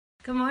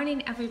Good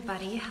morning,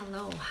 everybody.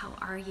 Hello, how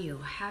are you?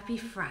 Happy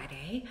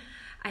Friday.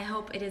 I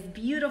hope it is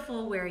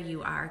beautiful where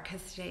you are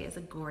because today is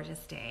a gorgeous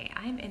day.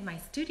 I'm in my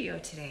studio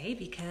today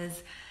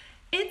because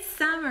it's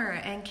summer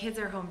and kids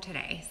are home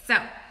today. So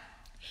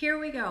here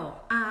we go.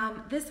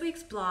 This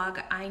week's blog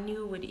I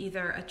knew would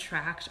either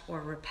attract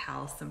or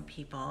repel some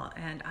people.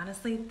 And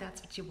honestly,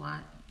 that's what you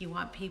want. You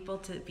want people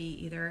to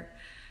be either,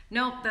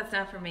 nope, that's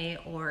not for me,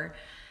 or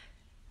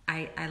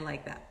I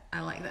like that.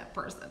 I like that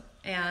person.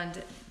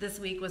 And this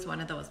week was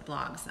one of those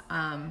blogs.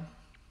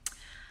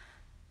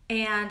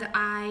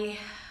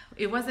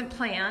 It wasn't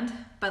planned,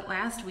 but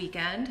last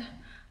weekend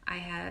I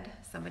had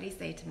somebody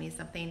say to me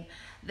something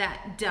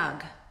that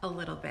dug a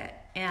little bit.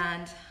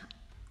 And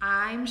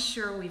I'm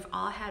sure we've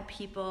all had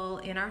people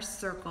in our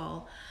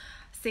circle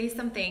say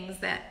some things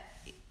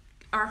that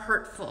are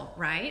hurtful,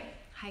 right?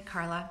 Hi,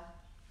 Carla.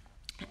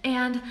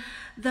 And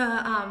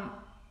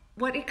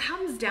what it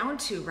comes down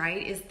to,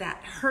 right, is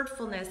that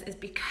hurtfulness is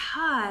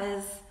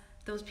because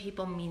those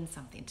people mean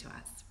something to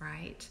us,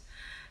 right?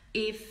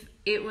 If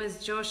it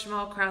was Joe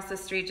Schmo across the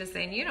street just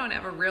saying, you don't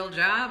have a real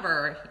job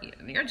or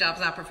your job's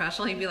not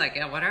professional, he'd be like,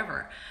 yeah,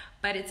 whatever.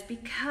 But it's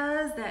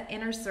because that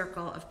inner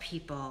circle of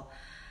people,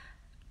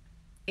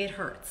 it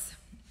hurts.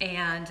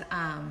 And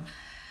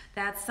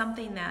that's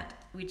something that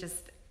we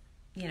just,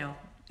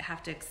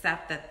 have to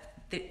accept that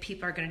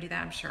people are going to do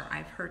that. I'm sure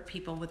I've hurt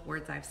people with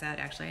words I've said.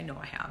 Actually, I know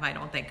I have. I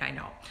don't think I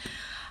know.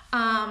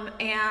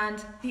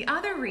 And the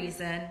other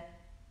reason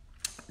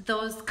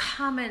those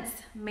comments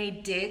may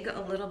dig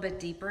a little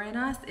bit deeper in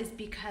us is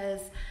because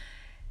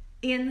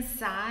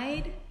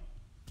inside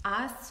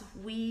us,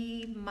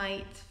 we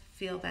might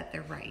feel that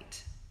they're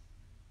right.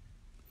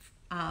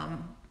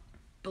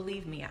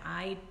 Believe me,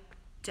 I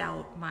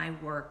doubt my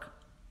work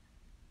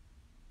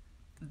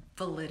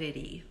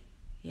validity.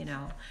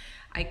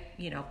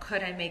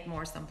 Could I make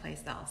more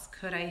someplace else?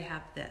 Could I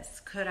have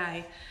this? Could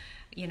I,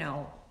 you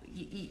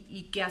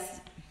guess,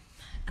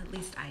 at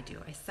least I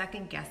do. I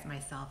second guess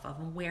myself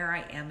of where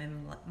I am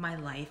in my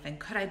life and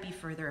could I be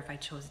further if I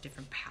chose a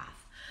different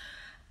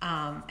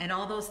path? And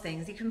all those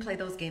things, you can play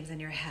those games in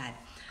your head.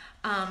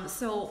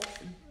 So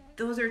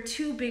those are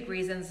two big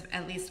reasons,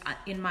 at least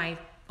in my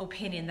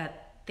opinion,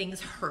 that things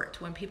hurt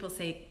when people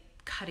say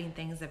cutting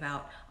things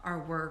about our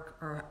work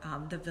or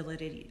the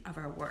validity of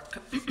our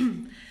work.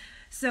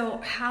 So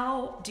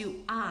how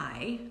do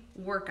I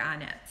work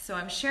on it? So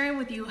I'm sharing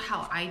with you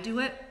how I do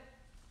it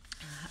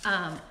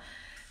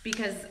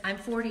because I'm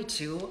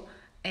 42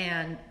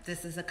 and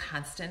this is a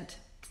constant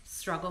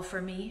struggle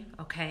for me,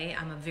 okay?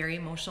 I'm a very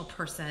emotional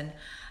person,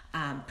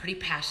 pretty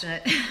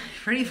passionate,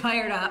 pretty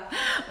fired up.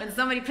 When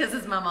somebody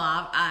pisses mom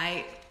off,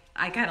 I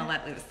kind of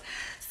let loose.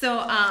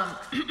 So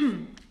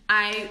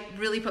I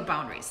really put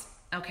boundaries.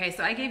 Okay,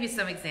 so I gave you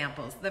some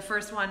examples. The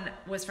first one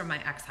was from my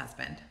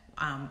ex-husband.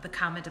 The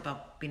comment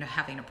about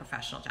having a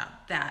professional job.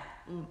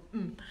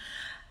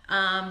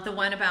 The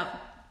one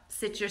about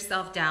sit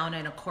yourself down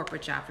in a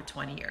corporate job for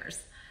 20 years.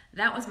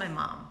 That was my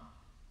mom.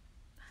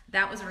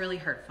 That was really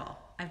hurtful.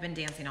 I've been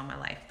dancing all my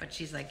life, but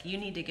she's like, you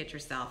need to get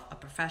yourself a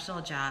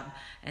professional job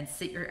and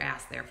sit your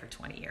ass there for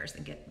 20 years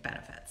and get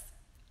benefits.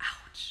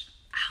 Ouch,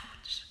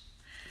 ouch.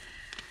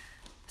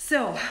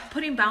 So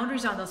putting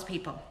boundaries on those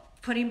people,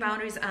 putting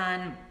boundaries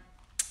on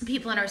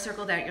people in our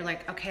circle that you're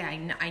like,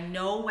 okay, I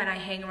know when I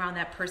hang around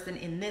that person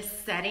in this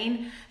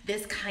setting,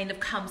 this kind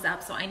of comes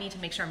up, so I need to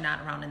make sure I'm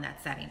not around in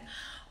that setting.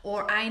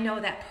 Or I know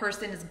that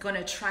person is going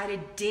to try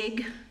to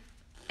dig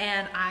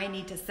and I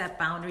need to set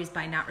boundaries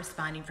by not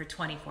responding for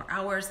 24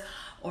 hours,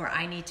 or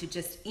I need to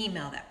just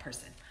email that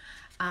person.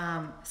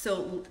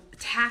 So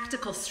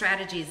tactical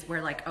strategies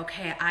where like,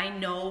 okay, I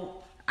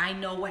know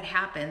what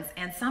happens.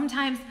 And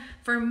sometimes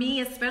for me,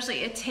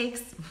 especially, it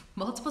takes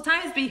multiple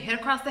times to be hit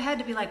across the head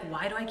to be like,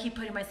 why do I keep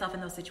putting myself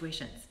in those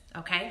situations?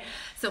 Okay.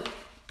 So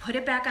put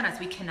it back on us.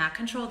 We cannot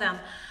control them.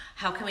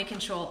 How can we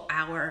control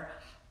our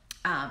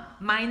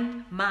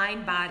mind,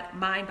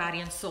 body,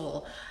 and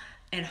soul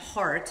and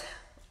heart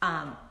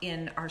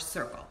in our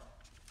circle?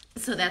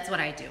 So that's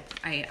what I do.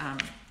 I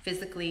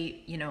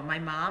physically, my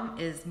mom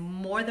is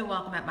more than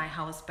welcome at my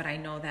house, but I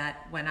know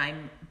that when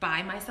I'm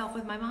by myself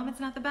with my mom, it's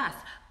not the best.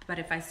 But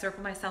if I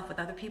circle myself with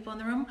other people in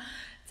the room,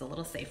 it's a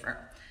little safer.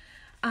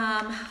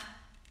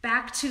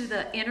 Back to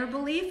the inner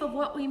belief of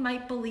what we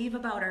might believe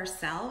about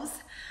ourselves.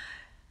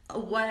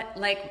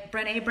 Like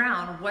Brené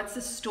Brown, what's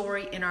the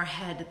story in our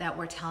head that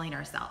we're telling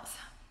ourselves?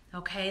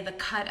 Okay, the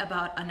cut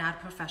about a not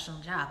professional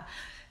job.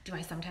 Do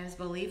I sometimes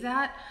believe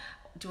that?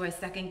 Do I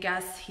second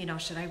guess,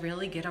 should I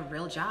really get a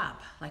real job?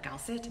 Like I'll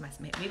say it to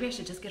myself, maybe I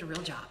should just get a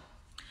real job.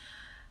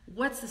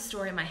 What's the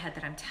story in my head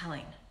that I'm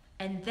telling?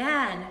 And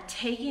then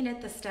taking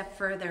it the step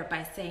further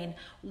by saying,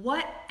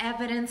 what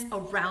evidence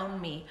around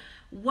me,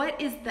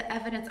 what is the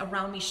evidence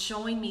around me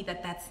showing me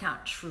that that's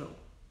not true?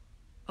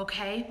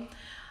 Okay?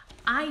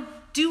 I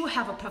do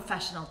have a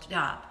professional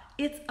job.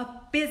 It's a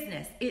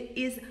business. It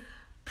is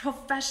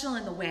professional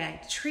in the way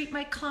I treat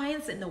my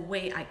clients, in the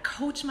way I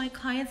coach my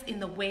clients, in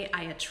the way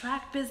I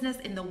attract business,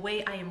 in the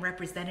way I am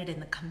represented in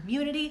the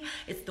community.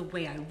 It's the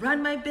way I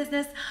run my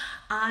business.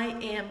 I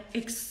am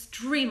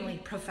extremely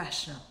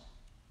professional.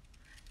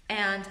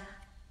 And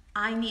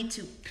I need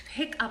to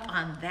pick up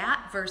on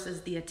that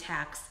versus the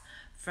attacks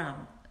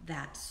from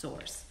that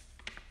source.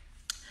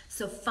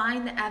 So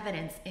find the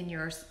evidence in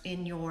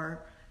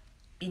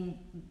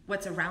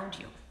what's around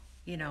you.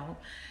 You know,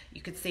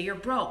 you could say you're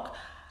broke,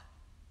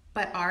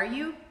 but are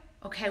you?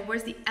 Okay,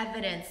 where's the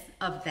evidence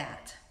of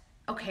that?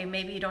 Okay,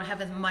 maybe you don't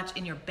have as much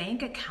in your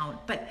bank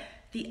account, but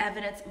the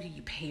evidence,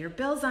 you pay your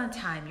bills on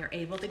time, you're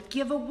able to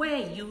give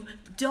away, you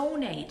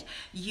donate,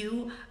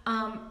 you,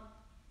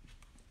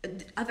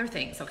 other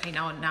things. Okay,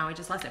 now I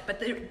just lost it, but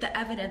the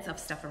evidence of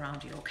stuff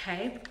around you,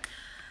 okay?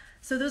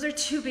 So those are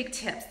 2 big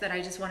tips that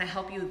I just want to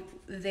help you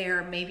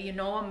there. Maybe you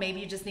know them, maybe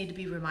you just need to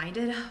be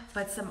reminded,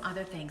 but some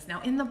other things.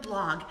 Now in the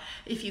blog,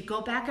 if you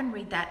go back and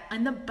read that,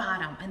 on the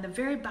bottom, in the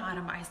very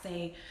bottom, I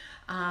say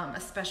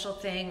a special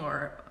thing,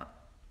 or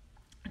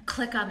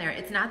click on there.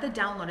 It's not the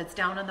download, it's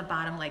down on the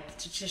bottom, like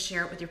to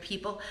share it with your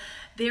people.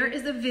 There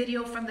is a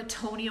video from the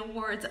Tony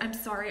Awards. I'm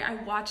sorry, I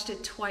watched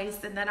it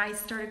twice and then I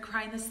started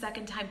crying the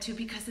second time too,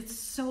 because it's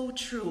so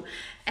true.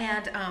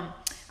 And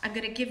I'm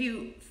gonna give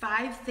you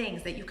 5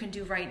 things that you can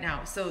do right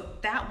now. So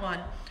that one,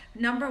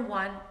 number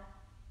 1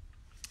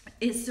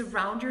 is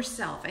surround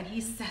yourself. And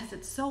he says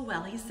it so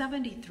well. He's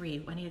 73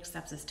 when he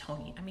accepts his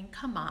Tony. I mean,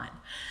 come on.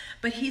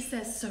 But he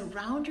says,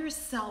 surround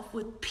yourself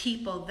with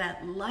people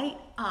that light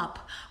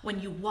up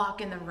when you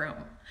walk in the room.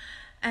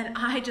 And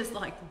I just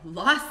like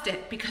lost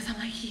it, because I'm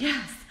like,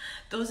 yes,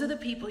 those are the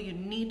people you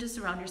need to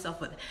surround yourself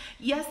with.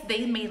 Yes,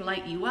 they may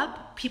light you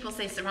up. People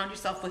say surround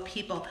yourself with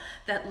people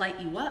that light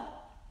you up.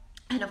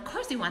 And of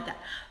course you want that.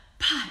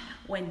 But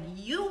when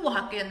you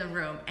walk in the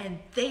room and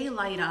they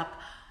light up,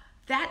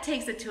 that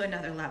takes it to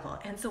another level.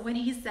 And so when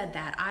he said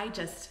that, I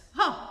just,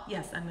 oh,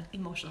 yes, I'm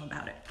emotional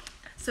about it.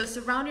 So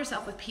surround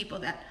yourself with people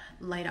that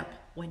light up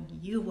when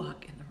you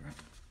walk in the room.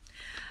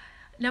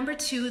 Number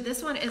 2,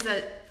 this one is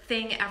a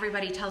thing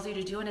everybody tells you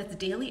to do, and it's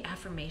daily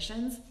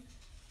affirmations.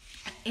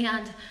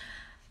 And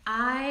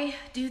I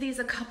do these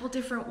a couple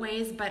different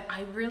ways, but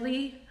I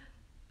really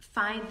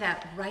find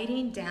that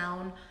writing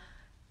down,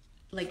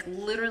 like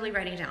literally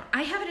writing down,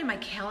 I have it in my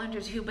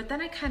calendar too, but then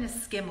I kind of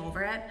skim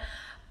over it.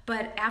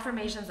 But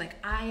affirmations like,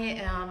 I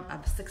am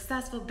a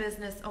successful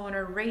business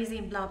owner,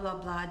 raising blah, blah,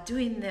 blah,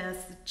 doing this,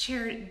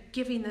 charity,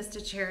 giving this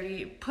to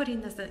charity, putting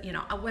this, you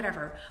know,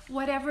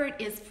 whatever it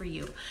is for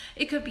you.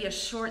 It could be a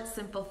short,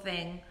 simple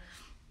thing.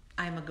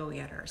 I'm a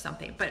go-getter or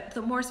something, but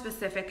the more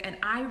specific, and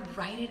I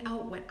write it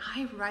out. When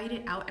I write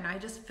it out and I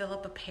just fill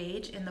up a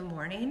page in the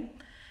morning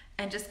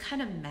and just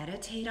kind of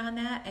meditate on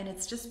that, and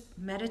it's just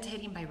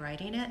meditating by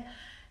writing it,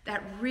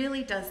 that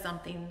really does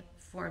something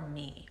for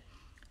me.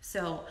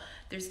 So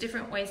there's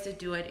different ways to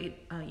do it,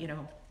 you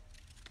know,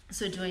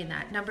 so doing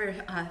that. Number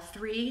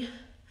 3,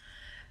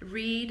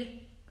 read,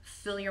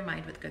 fill your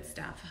mind with good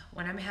stuff.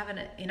 When I'm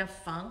in a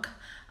funk,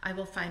 I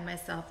will find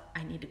myself,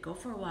 I need to go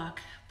for a walk,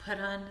 put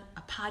on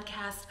a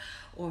podcast,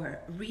 or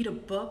read a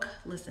book,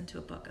 listen to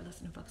a book. I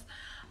listen to books.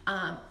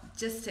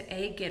 Just to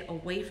get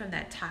away from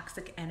that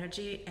toxic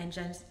energy and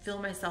just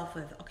fill myself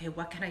with, okay,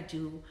 what can I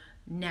do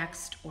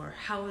next? Or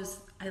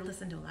I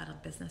listen to a lot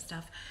of business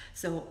stuff.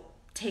 So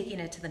taking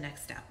it to the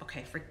next step.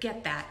 Okay,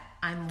 forget that.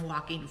 I'm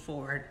walking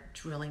forward,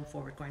 drilling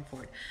forward, going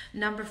forward.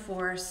 Number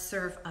 4,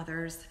 serve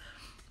others.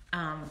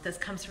 This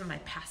comes from my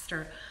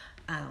pastor.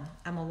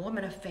 I'm a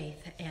woman of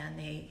faith, and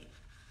they,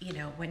 you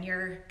know, when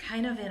you're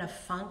kind of in a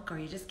funk or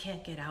you just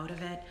can't get out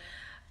of it,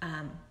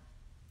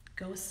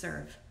 go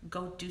serve,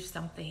 go do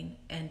something,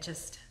 and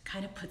just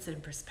kind of puts it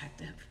in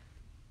perspective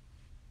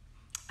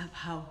of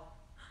how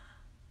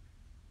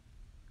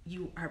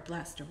you are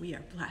blessed, or we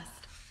are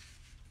blessed.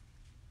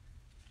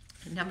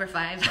 Number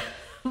 5,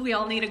 we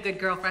all need a good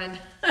girlfriend.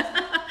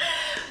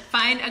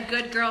 Find a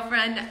good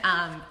girlfriend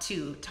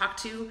to talk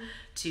to.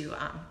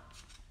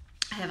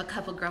 I have a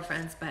couple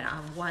girlfriends, but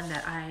one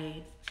that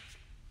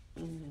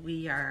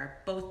we are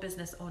both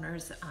business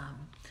owners,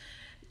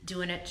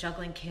 doing it,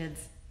 juggling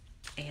kids,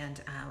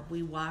 and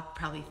we walk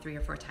probably 3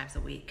 or 4 times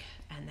a week,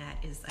 and that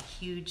is a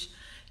huge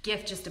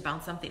gift, just to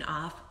bounce something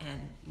off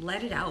and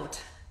let it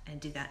out and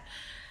do that.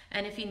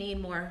 And if you need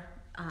more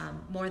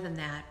than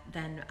that,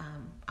 then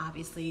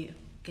obviously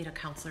get a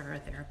counselor or a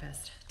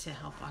therapist to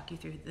help walk you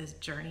through this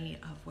journey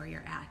of where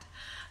you're at.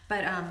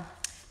 But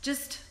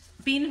just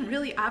being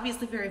really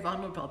obviously very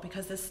vulnerable,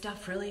 because this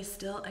stuff really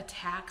still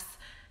attacks,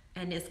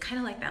 and it's kind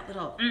of like that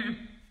little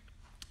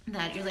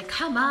that you're like,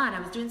 come on, I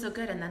was doing so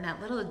good, and then that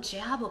little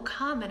jab will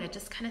come and it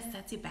just kind of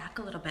sets you back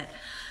a little bit.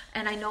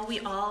 And I know we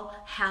all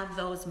have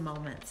those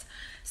moments.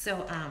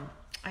 So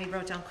I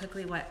wrote down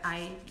quickly what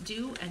I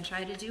do and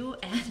try to do,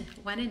 and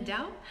when in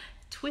doubt,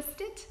 twist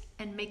it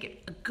and make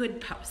it a good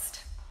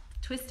post.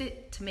 Twist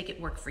it to make it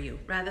work for you.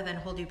 Rather than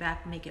hold you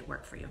back, make it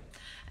work for you.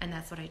 And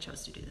that's what I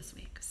chose to do this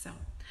week. So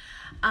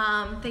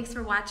thanks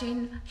for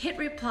watching. Hit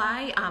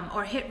reply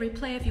or hit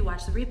replay if you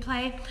watch the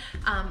replay.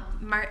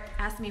 Mark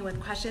asked me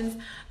with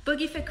questions.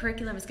 Boogie Fit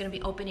Curriculum is going to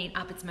be opening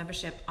up its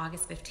membership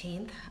August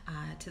 15th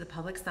to the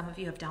public. Some of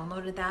you have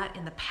downloaded that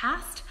in the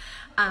past.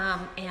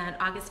 And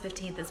August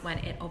 15th is when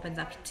it opens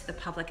up to the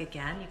public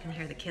again. You can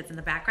hear the kids in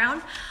the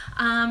background.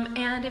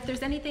 And if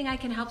there's anything I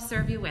can help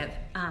serve you with,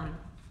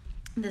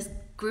 this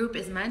group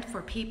is meant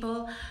for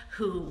people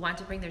who want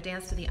to bring their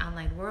dance to the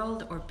online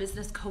world, or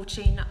business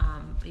coaching,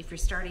 if you're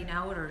starting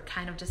out or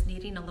kind of just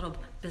needing a little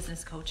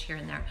business coach here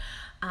and there.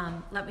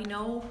 Let me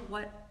know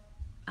what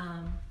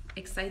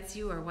excites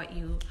you or what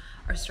you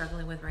are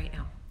struggling with right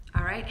now.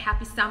 All right,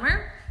 happy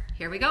summer.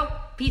 Here we go.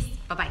 Peace.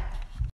 Bye-bye.